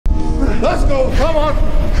Let's go. Come on.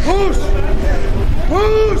 Push.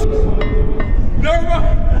 Push. Never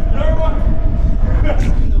mind. Never mind.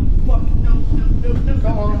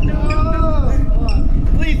 Come on.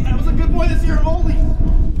 Please, I was a good boy this year only.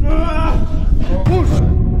 Push.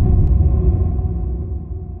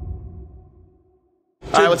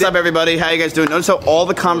 All right, what's up, everybody? How you guys doing? Notice how all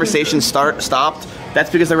the conversations stopped?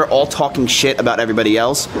 That's because they were all talking shit about everybody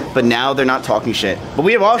else, but now they're not talking shit. But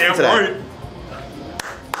we have Austin today. Right.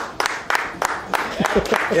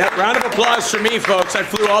 Yeah, round of applause for me, folks. I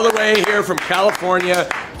flew all the way here from California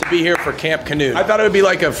to be here for Camp Canoe. I thought it would be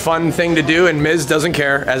like a fun thing to do, and Miz doesn't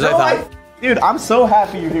care, as I thought. Dude, I'm so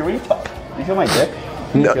happy you're here. What are you talking? You feel my dick?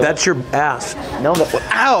 No, that's your ass. No,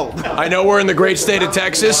 ow! I know we're in the great state of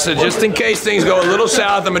Texas, so just in case things go a little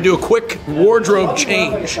south, I'm gonna do a quick wardrobe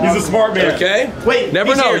change. He's a smart man. Okay? Wait,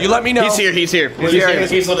 never know. You let me know. He's here. He's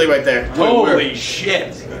literally right there. Holy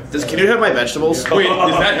shit! Can you have my vegetables? Wait,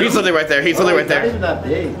 is that? He's literally right there. He's literally right there. Not even that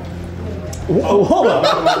big. Oh, hold on.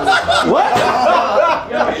 What?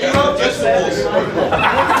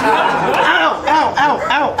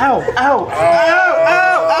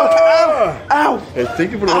 Ow! Hey,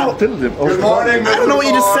 thank you for the alternative. Good morning. I don't know what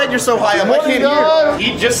you just said. You're so high up. I can't hear.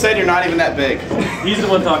 He just said you're not even that big. He's the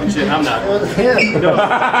one talking shit. I'm not.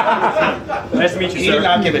 Nice to meet you, He sir. did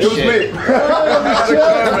not give a shit.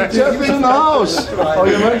 Jeff's in the house. How are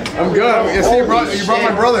you, man? I'm good. I see you brought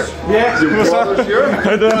my brother. Yeah. Your brother's here?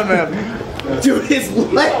 How you doing, man? Dude, his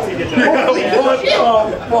leg. Holy shit.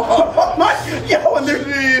 Yo, and they're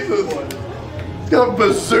Jesus. Got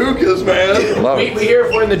bazookas, man. We hear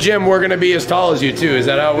if we're in the gym, we're gonna be as tall as you too. Is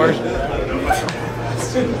that how it works?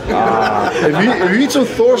 If you eat some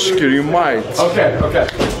Thor skill, you might. Okay.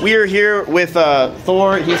 We are here with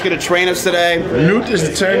Thor. He's going to train us today. Newt is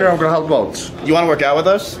the trainer. I'm gonna help out. You want to work out with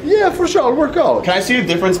us? Yeah, for sure. I'll work out. Can I see the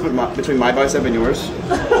difference between my bicep and yours?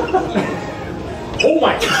 Oh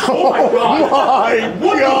my god. Oh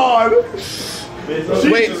my God.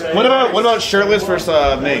 Wait, what about shirtless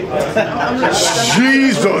versus me?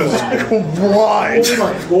 Jesus Christ.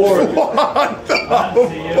 What the fuck?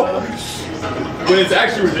 But it's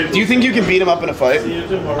actually ridiculous. Do you think you can beat him up in a fight?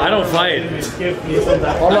 I don't fight. I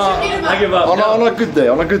give up. On a good day.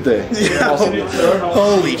 On a good day.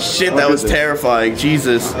 Holy shit, that was terrifying.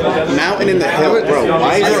 Jesus. Mountain in the hill, bro.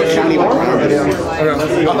 Why is there a county ground?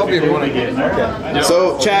 I'll help you if you want to get. Okay.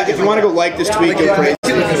 So, chat, if you want to go like this tweet, go crazy.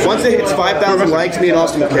 Once it hits 5,000 likes, me and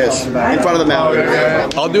Austin will kiss in front of the mountain.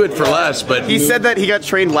 I'll do it for less, but He said that he got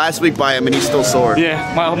trained last week by him and he's still sore.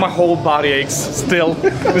 Yeah, my whole body aches still.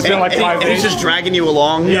 It's been like 5 And he's days. just dragging you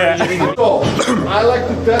along. Yeah. So, I like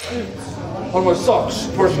to test it on my socks,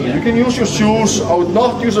 personally. You can use your shoes. I would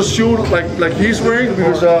not use a shoe like he's wearing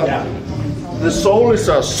because the sole is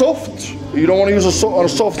soft. You don't want to use a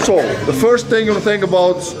soft sole. The first thing you want to think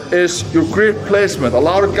about is your grip placement. A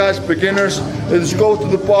lot of guys, beginners, they just go to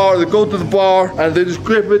the bar, and they just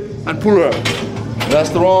grip it and pull it up. That's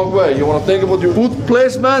the wrong way. You want to think about your foot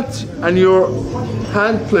placement and your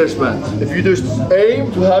hand placement. If you just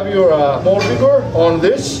aim to have your ball finger on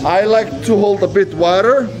this, I like to hold a bit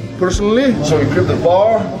wider, personally. So you grip the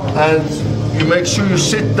bar and you make sure you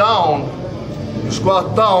sit down, you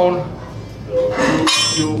squat down,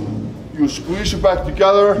 you squeeze your back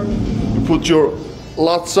together, you put your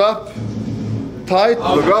lats up, tight,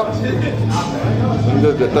 look up.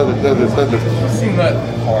 That seem that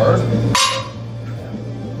hard.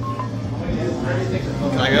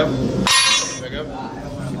 Can I go?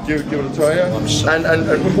 Give it a try, yeah. And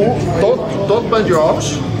pull. Don't bend your arms,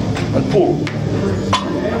 and pull.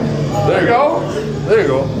 There you go. There you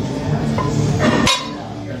go.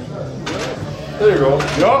 There you go.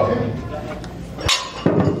 Yeah.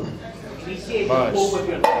 Nice.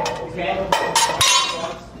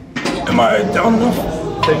 Am I down enough?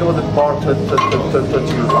 Take a little bar to your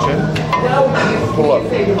chin. Pull up.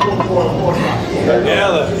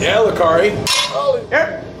 Yeah, Lakari.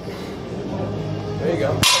 Here. There you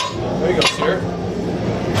go. There you go, sir.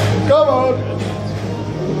 Come on.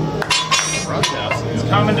 It's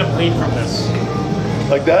common to bleed from this.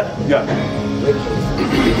 Like that? Yeah.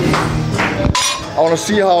 I want to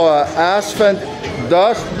see how ass fan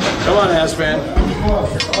does. Come on, ass fan.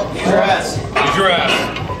 Your ass. Use your ass.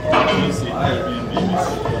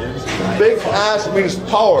 Big ass means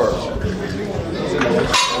power.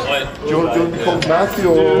 Do you want to call Matthew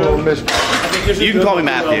or Mizkif? You can call me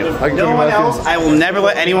Matthew. No one else. I will never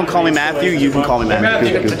let anyone call me Matthew. You can call me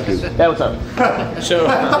Matthew. Yeah, what's up? So,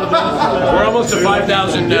 we're almost to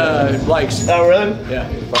 5,000 likes. Oh, really? Yeah.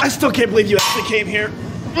 I still can't believe you actually came here.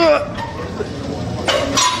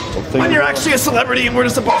 When you're actually a celebrity and we're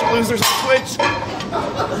just a bunch of losers on Twitch.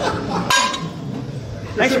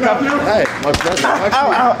 Thanks for coming. Hey, my pleasure.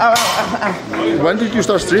 Actually, when did you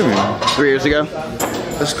start streaming? 3 years ago.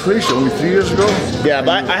 That's crazy, only 3 years ago? Yeah,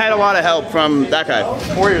 but I had a lot of help from that guy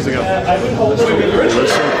 4 years ago.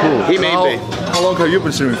 That's so cool. He made me. How long have you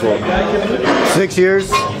been streaming for? 6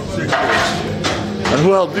 years. And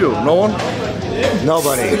who helped you? No one?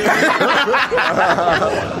 Nobody.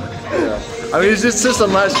 I mean, it's just a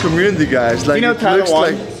nice community, guys. Like, You know it Tyler looks Wan?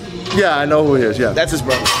 like. Yeah, I know who he is. Yeah. That's his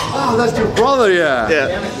brother. Oh, that's your brother. Yeah.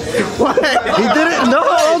 Yeah. What? He didn't. No,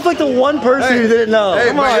 I was like the one person who didn't know.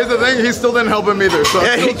 Hey, but here's the thing, he still didn't help him either, so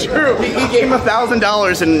Yeah, it's still true. He gave him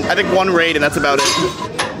 $1,000 and I think 1 raid, and that's about it.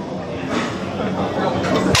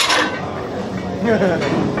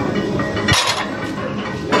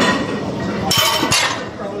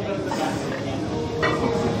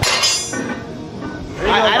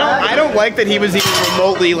 I don't like that he was even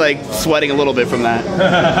remotely like sweating a little bit from that.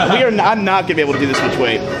 I'm not gonna be able to do this much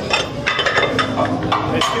weight. He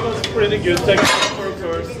was pretty good technique for a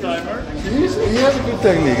first timer. He has a good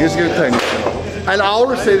technique. He has a good technique. And I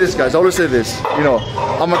always say this, guys. I always say this. You know,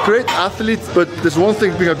 I'm a great athlete, but there's one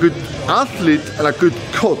thing being a good athlete and a good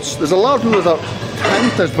coach. There's a lot of people that are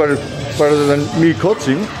 10 times better than me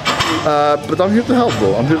coaching. But I'm here to help,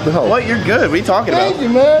 bro. I'm here to help. What? You're good. What are you talking about? Thank you,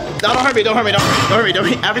 man. No, don't hurt me. Don't hurt me. Don't hurt me. Don't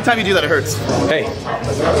hurt me. Every time you do that, it hurts. Hey,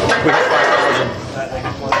 we have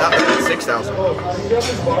 5,000. 6,000.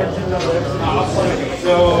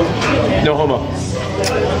 No homo.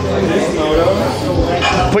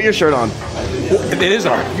 Put your shirt on. It is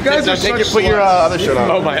on. You guys are Put your other shirt on.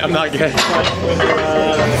 Oh my, I'm not gay.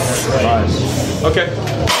 Okay.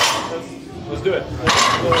 Let's do it.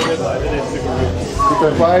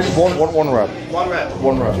 One rep. 1 rep.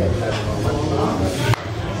 1 rep.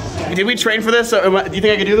 Did we train for this? Or do you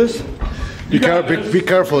think I could do this? Be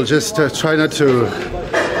careful. Just try not to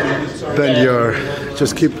bend your.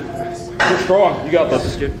 Just keep. You're strong. You got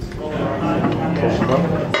this, kid.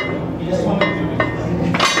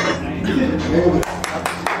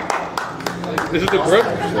 This is the grip?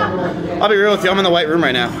 I'll be real with you. I'm in the white room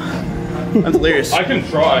right now. I'm delirious. I can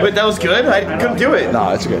try. Wait, that was good? I couldn't do it.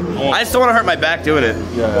 Nah, it's good. I just don't want to hurt my back doing it.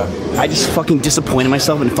 Yeah. I just fucking disappointed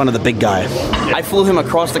myself in front of the big guy. I flew him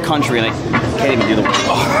across the country and I can't even do the work.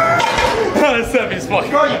 That's heavy as fuck.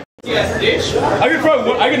 Yes, bitch. I can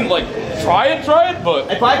probably, I can like try it, but.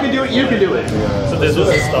 If I can do it, you can do it. So this was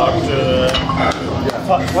a stock to.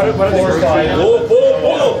 What are they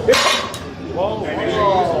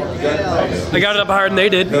I got it up higher than they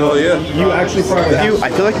did. Oh yeah. You actually started. I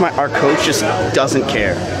feel like our coach just doesn't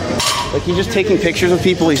care. Like he's just taking pictures of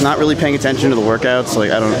people. He's not really paying attention to the workouts.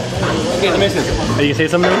 Like I don't know. Hey, you say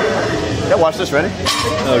something? Yeah, watch this. Ready?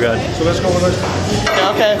 Oh god. So let's go with this.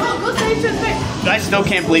 Yeah, okay. I still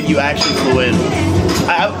can't believe you actually flew in.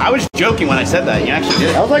 I was joking when I said that. You actually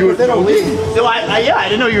did. I was like within a week. No, yeah, I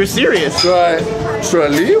didn't know you were serious. Should I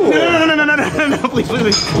leave? Or? No, please. What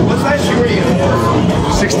size shoe are you?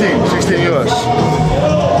 16 US.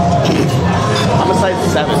 I'm a size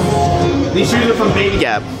 7. These shoes are from Baby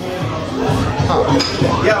Gap.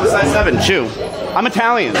 Yeah, I'm a size 7 shoe. I'm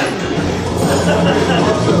Italian.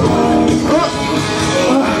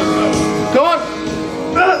 Come on!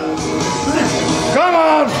 Come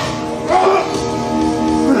on!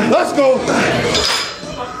 Let's go!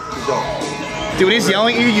 Dude, when he's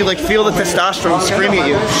yelling at you, you like feel the testosterone screaming at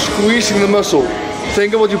you. Squeezing the muscle.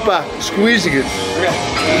 Think about your back. Squeezing it.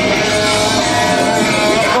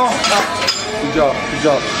 Good job. Good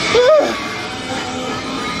job.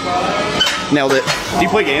 Nailed it. Do you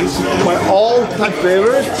play games? My all-time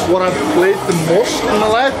favorite, what I've played the most in my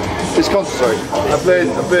life, is Counter-Strike. I played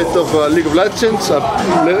a bit of League of Legends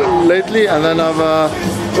lately, and then I've...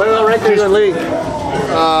 What are the rank in your league?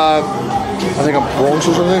 I think I'm bronze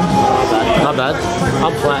or something. Not bad.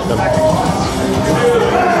 I'm platinum.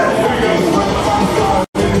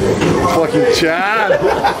 Fucking Chad!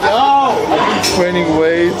 I've been training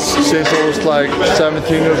weights since I was like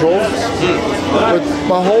 17 years old. But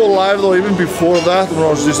my whole life though, even before that, when I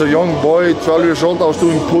was just a young boy, 12 years old, I was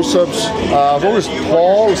doing push-ups. I was always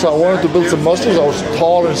tall, so I wanted to build some muscles. I was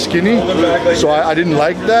tall and skinny, so I didn't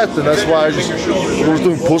like that, and that's why I just was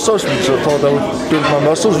doing push-ups, because I thought I would build my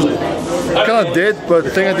muscles. I kind of did, but the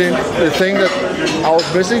thing that I was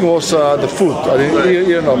missing was the food. I didn't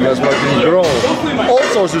eat enough, that's why I didn't grow.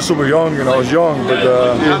 Also, I was just super young, I was young, but...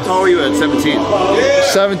 How tall were you at 17?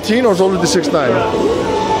 17, I was already 6'9".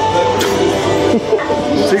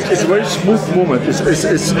 It's a very smooth movement. It's just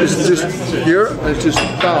here and it's just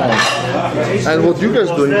down. And what you guys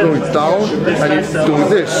do, you're going down and you're doing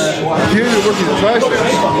this. Here you're working the triceps.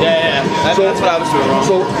 Yeah. That's what I was doing wrong.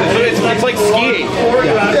 So it's like skiing.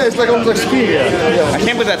 Yeah, it's like almost like skiing. Yeah. I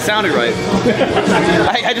can't believe that sounded right.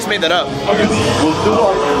 I just made that up. We'll do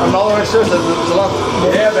another exercise that's a lot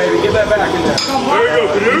more. Yeah, baby, get that back in there.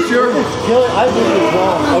 There you go. I think it's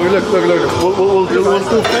wrong. Okay, look. We'll do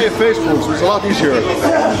face pulls. It's a lot easier.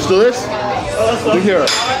 Let's do this. Look here.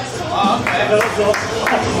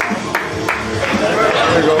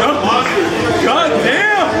 There you go. God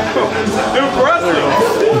damn! Impressive!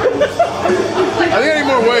 I think I need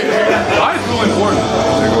more weight. That's really important.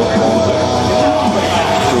 There you go. 2,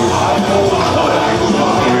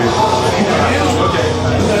 3.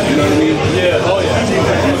 You know what I mean? Yeah, oh yeah.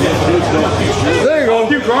 There you go.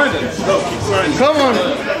 Keep grinding. Come on.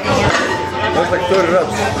 That's like 30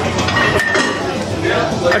 reps.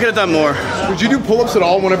 I could have done more. Did you do pull-ups at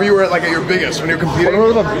all whenever you were at your biggest, when you were competing? When I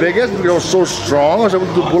was my biggest, because I was so strong, I was able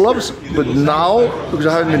to do pull-ups. But now, because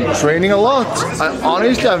I haven't been training a lot, I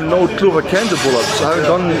honestly have no clue if I can do pull-ups. I haven't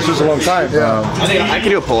done this in a long time. I think I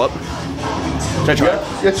can do a pull-up. Should I try it?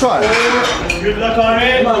 Yeah, try. Good luck on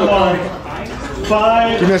it.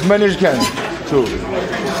 5. Give me as many as you can. 2,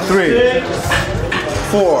 3,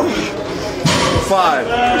 4, 5.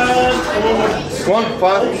 Come on,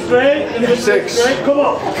 5. Straight. 6. Straight. Come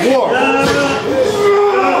on. 4.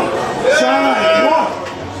 7.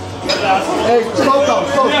 Hey, slow down.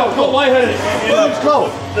 Slow. Lightheaded. Slow.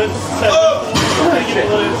 Oh shit!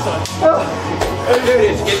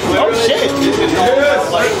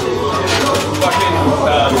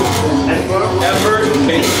 Effort.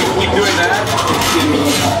 Keep doing that.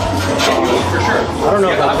 For sure. I don't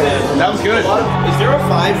know about that. That was good. Is there a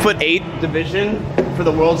 5'8" division for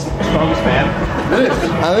the world's strongest man? There is.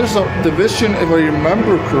 And there's a division, if I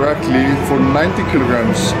remember correctly, for 90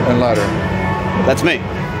 kilograms and lighter. That's me,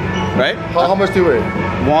 right? How much do you weigh?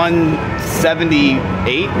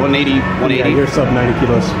 178, 180, 180. Yeah, you're sub 90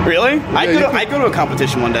 kilos. Really? I'd go to a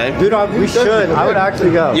competition one day. Dude, we should. I would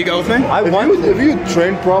actually go. You go with me? If you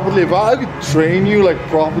train properly, if I could train you like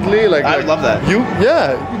properly, like I would love that. You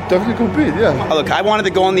definitely compete. Yeah. Oh, look, I wanted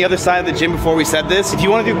to go on the other side of the gym before we said this. If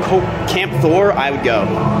you want to do Camp Thor, I would go.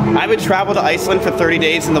 I would travel to Iceland for 30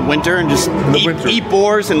 days in the winter and just eat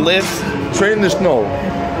boars and live. Train in the snow.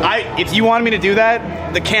 If you wanted me to do that,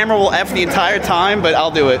 the camera will F the entire time, but I'll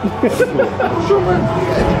do it.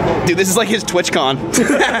 Dude, this is like his TwitchCon.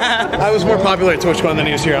 I was more popular at TwitchCon than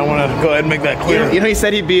he was here. I want to go ahead and make that clear. You know, he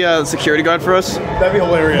said he'd be a security guard for us. That'd be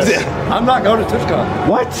hilarious. I'm not going to TwitchCon.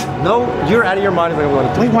 What? No, you're out of your mind if I go to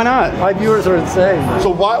TwitchCon. Wait, why not? My viewers are insane. So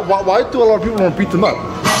why do a lot of people want to beat them up?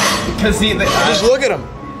 Because Just look at him.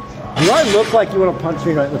 Do I look like you want to punch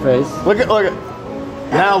me right in the face? Look at.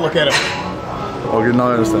 Now look at him. Okay, now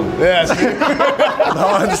I understand. Yes. Now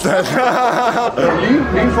I understand. You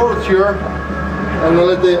lean forward here, and then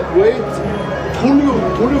let the weight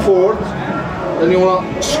pull you forward. Then you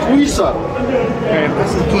wanna squeeze up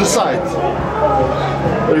to the side.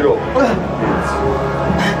 There you go.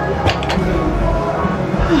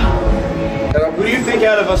 Who do you think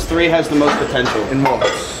out of us three has the most potential? In what?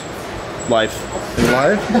 Life. In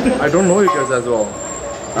life? I don't know you guys as well.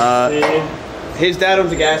 His dad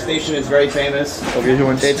owns a gas station. It's very famous. Okay, he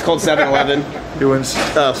wins. It's called 7-Eleven. He wins.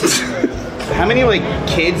 How many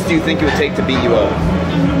kids do you think it would take to beat you up?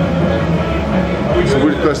 It's a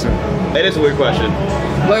weird question. It is a weird question.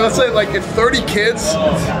 Like, let's say, if 30 kids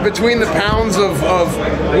between the pounds of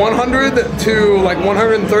 100 to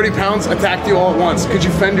 130 pounds attacked you all at once, could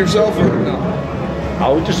you fend yourself or no? I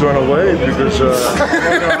would just run away because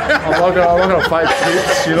I'm not gonna fight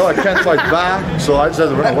kids. You know, I can't fight back, so I just have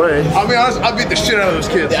to run away. I'll be honest, I'd beat the shit out of those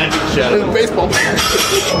kids. Yeah, I'd beat the shit out of them. Baseball players.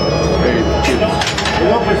 You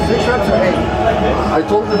want for 6 reps or 8? I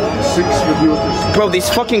told them 6 with you. Bro, these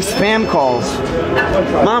fucking spam calls.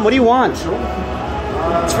 Mom, what do you want?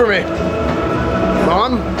 It's for me.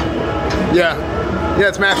 Mom? Yeah,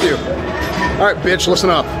 it's Matthew. All right, bitch, listen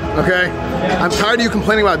up, okay? I'm tired of you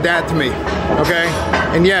complaining about dad to me, okay?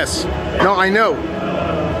 And yes, no, I know.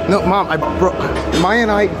 No, Mom, Maya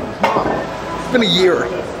and I, it's been a year.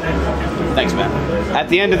 Thanks, man. At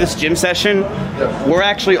the end of this gym session, we're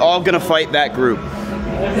actually all gonna fight that group.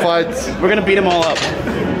 Fight. We're gonna beat them all up.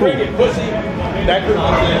 That group.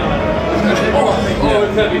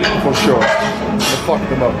 For sure. I'll fuck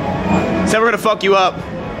them up. So we're gonna fuck you up.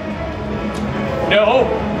 No.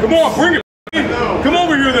 Come on, bring it. Come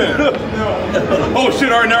over here then. Oh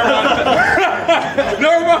shit, all right, never mind.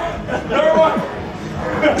 Never mind.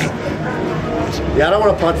 Yeah, I don't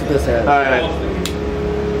want to punch with this hand. All right.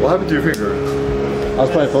 What happened to your finger? I was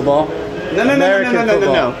playing football.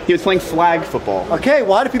 No. He was playing flag football. Okay,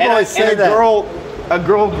 why do people And, always say and that? a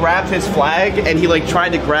girl grabbed his flag, and he like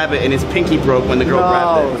tried to grab it, and his pinky broke when the girl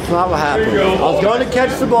grabbed No, it. it's not what happened. I was going to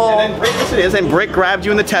catch the ball. And then Brick, yes it is, and Brick grabbed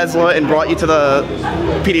you in the Tesla and brought you to the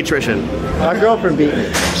pediatrician. My girlfriend beat me.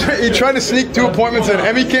 He tried to sneak 2 appointments in.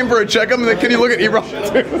 Emmy came for a checkup, and then can you look at E-Rob?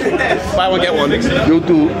 Buy one, get one. You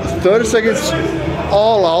do 30 seconds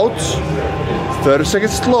all out, 30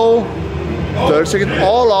 seconds slow, 30 seconds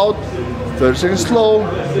all out, 30 seconds slow,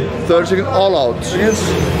 30 seconds all out. Yes.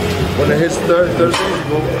 When it hits 30 seconds, you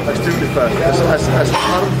go extremely fast, as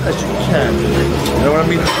hard as you can. You know what I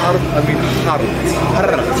mean? Hard, I mean hard.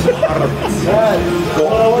 Go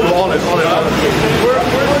all in. All in.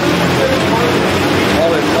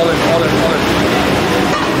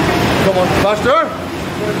 Come on, faster.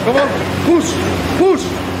 Come on, push.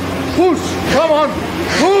 Come on,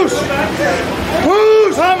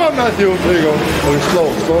 push. Come on, Matthew. There you go. Oh,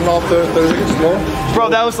 slow now, 30 seconds, slow. Bro,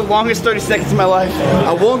 that was the longest 30 seconds of my life.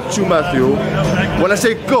 I want you, Matthew, when I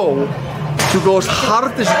say go, to go as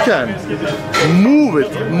hard as you can. Move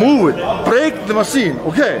it. Break the machine,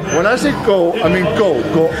 okay? When I say go, I mean go.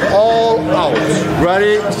 Go all out.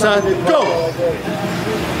 Ready, set, go.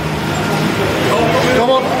 Come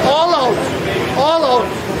on, all out.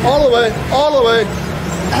 All the way.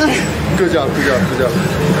 Good job.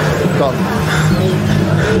 Done.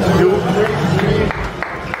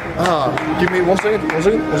 Give me 1 second. Push.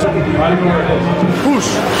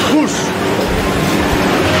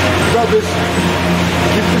 Got this.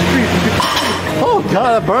 Keep the speed. Oh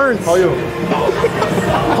God, that burns. How are you?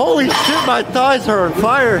 Holy shit, my thighs are on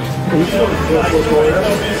fire.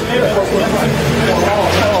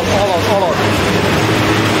 Hold on.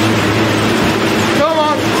 Come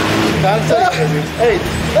on. 10 seconds. 8.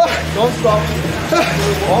 Don't stop.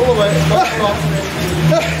 All the way. Don't stop.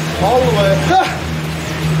 All the way.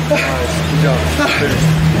 Nice. Good job.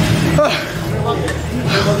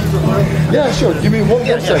 Yeah, sure. Give me one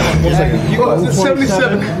second. 1 second. You lost at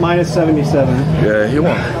 77. Minus 77. Yeah, he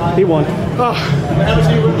won. He won.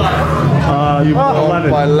 You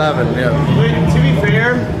 11. By 11, yeah. To be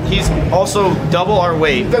fair, he's also double our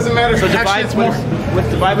weight. Doesn't matter. So Actually, divide it's more.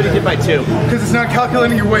 divide what he did by 2. Because it's not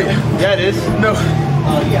calculating your weight. Yeah, it is. No.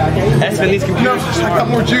 That's been these No, computers. I got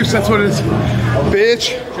more juice. That's what it is.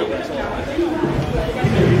 Bitch.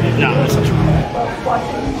 No, that's not true.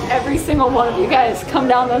 Every single one of you guys come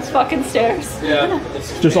down those fucking stairs.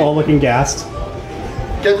 Just all looking gassed.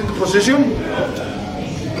 Get into position.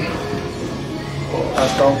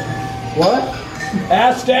 Ass down. What?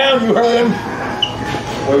 Ass down, you heard him.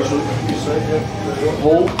 Wait, so you say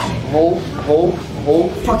hold.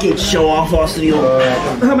 Fucking show off, Austin.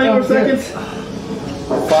 How many more seconds?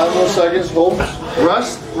 5 more seconds, hold.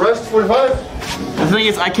 Rest 45. The thing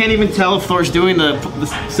is, I can't even tell if Thor's doing the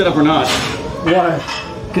sit-up or not. Why?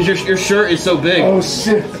 Because your shirt is so big. Oh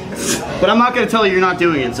shit. But I'm not going to tell you you're not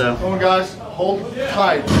doing it, so. Come on, guys. Hold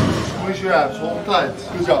tight. Squeeze your abs. Hold tight.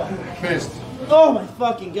 Good job. Finished. Oh my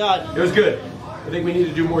fucking God. It was good. I think we need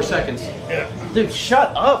to do more seconds. Dude,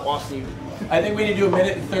 shut up, Austin. I think we need to do a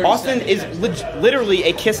minute and 30 Austin seconds. is literally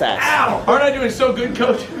a kiss ass. Ow! Aren't I doing so good,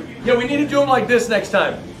 coach? Yeah, we need to do them like this next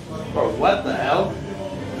time. Bro, what the hell?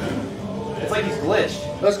 It's like he's glitched.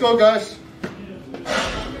 Let's go, guys.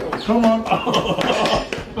 Come on.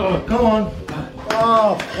 Come on.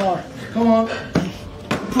 Oh, fuck. Come on.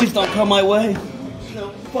 Please don't come my way.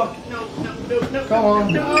 No, fuck. No. Come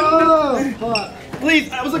on. Oh, fuck. Please,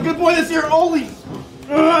 that was a good boy this year, only.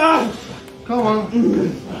 Come on. Come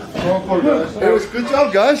on, guys. It was good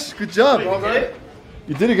job, guys. Good job.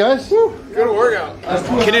 You did it, guys. Good workout.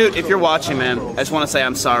 Knut, if you're watching, man, I just want to say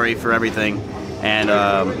I'm sorry for everything. And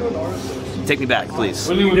take me back, please.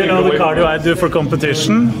 You know the cardio I do for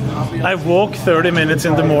competition? I walk 30 minutes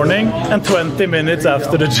in the morning and 20 minutes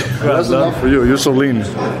after the gym. That's enough for you. You're so lean.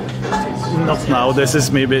 Not now, this is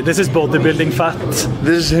bodybuilding fat.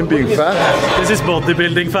 This is him being fat. This is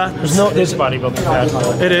bodybuilding fat. This bodybuilding fat.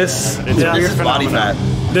 It is. This is body fat.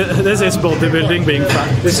 This is bodybuilding being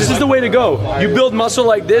fat. This is the way to go. You build muscle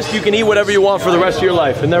like this, you can eat whatever you want for the rest of your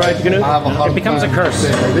life. Isn't that right, Knut? It becomes a curse.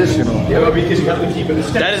 Like this, you know. Yeah, because you have to keep it.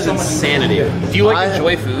 That is insanity. Do you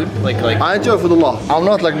enjoy food? Like I enjoy food a lot. I'm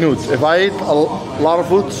not like Knut. If I eat a lot of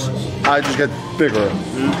food, I just get bigger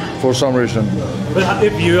for some reason. But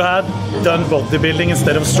if you had done bodybuilding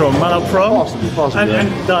instead of strongman up front Possibly, and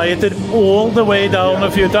dieted all the way down a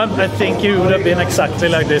few times, I think you would have been exactly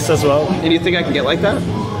like this as well. And you think I can get like that?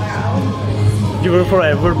 You will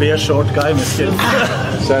forever be a short guy, Mizkif.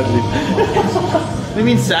 Sadly. What do you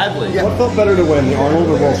mean sadly? What felt better to win, Arnold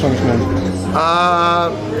or World Strongest Man?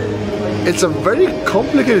 It's a very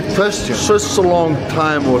complicated question. Such a long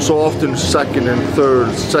time, or so often second and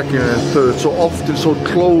third, so often so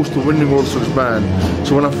close to winning World Series man.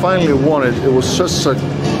 So when I finally won it, it was such a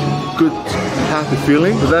good, happy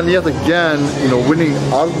feeling. But then yet again, you know, winning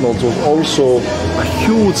Arnold was also a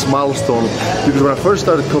huge milestone, because when I first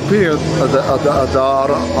started competing at the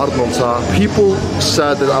Arnold's, people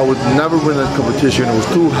said that I would never win that competition. It was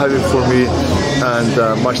too heavy for me, and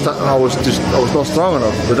I was not strong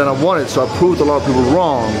enough. But then I won it, so I proved a lot of people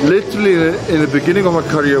wrong. Literally in the beginning of my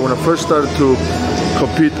career, when I first started to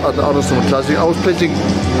compete at the Arnold Classic, I was placing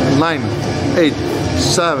 9, 8,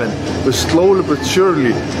 7, but slowly but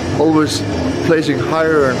surely, always placing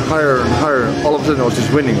higher and higher and higher. All of a sudden I was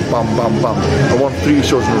just winning, bam, bam, bam. I won 3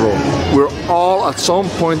 shows in a row. We're all at some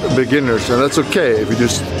point beginners, and that's okay. If you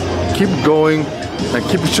just keep going and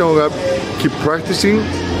keep showing up, keep practicing,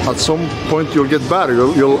 at some point you'll get better,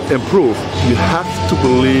 you'll improve. You have to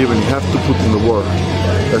believe and you have to put in the work.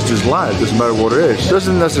 That's just life, doesn't matter what it is.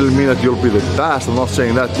 Doesn't necessarily mean that you'll be the best. I'm not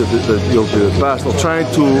saying that you'll be the best. I'm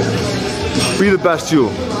trying to be the best you.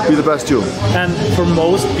 Be the best you. And for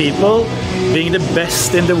most people, being the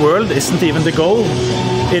best in the world isn't even the goal.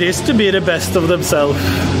 It is to be the best of themselves.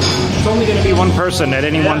 It's only going to be one person at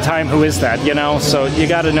any one time who is that, you know? So you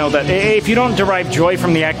got to know that if you don't derive joy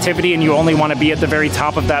from the activity and you only want to be at the very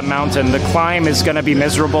top of that mountain, the climb is going to be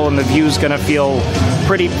miserable and the view's going to feel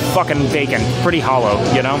pretty fucking vacant, pretty hollow,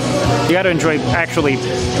 you know? You got to enjoy actually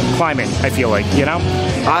climbing, I feel like, you know?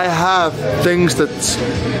 I have things that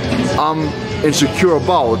I'm insecure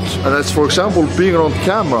about, and that's, for example, being on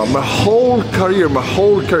camera. My whole career,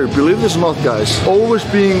 believe this or not, guys, always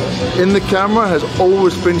being in the camera has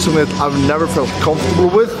always been something that I've never felt comfortable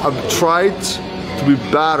with. I've tried to be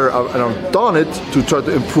better, and I've done it to try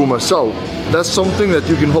to improve myself. That's something that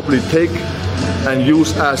you can hopefully take and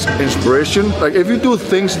use as inspiration. Like, if you do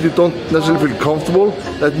things that you don't necessarily feel comfortable,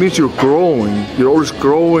 that means you're growing. You're always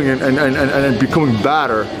growing and becoming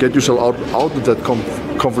better. Get yourself out of that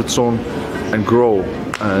comfort zone and grow,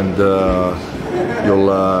 and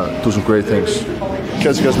you'll do some great things.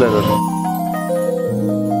 Catch you guys later.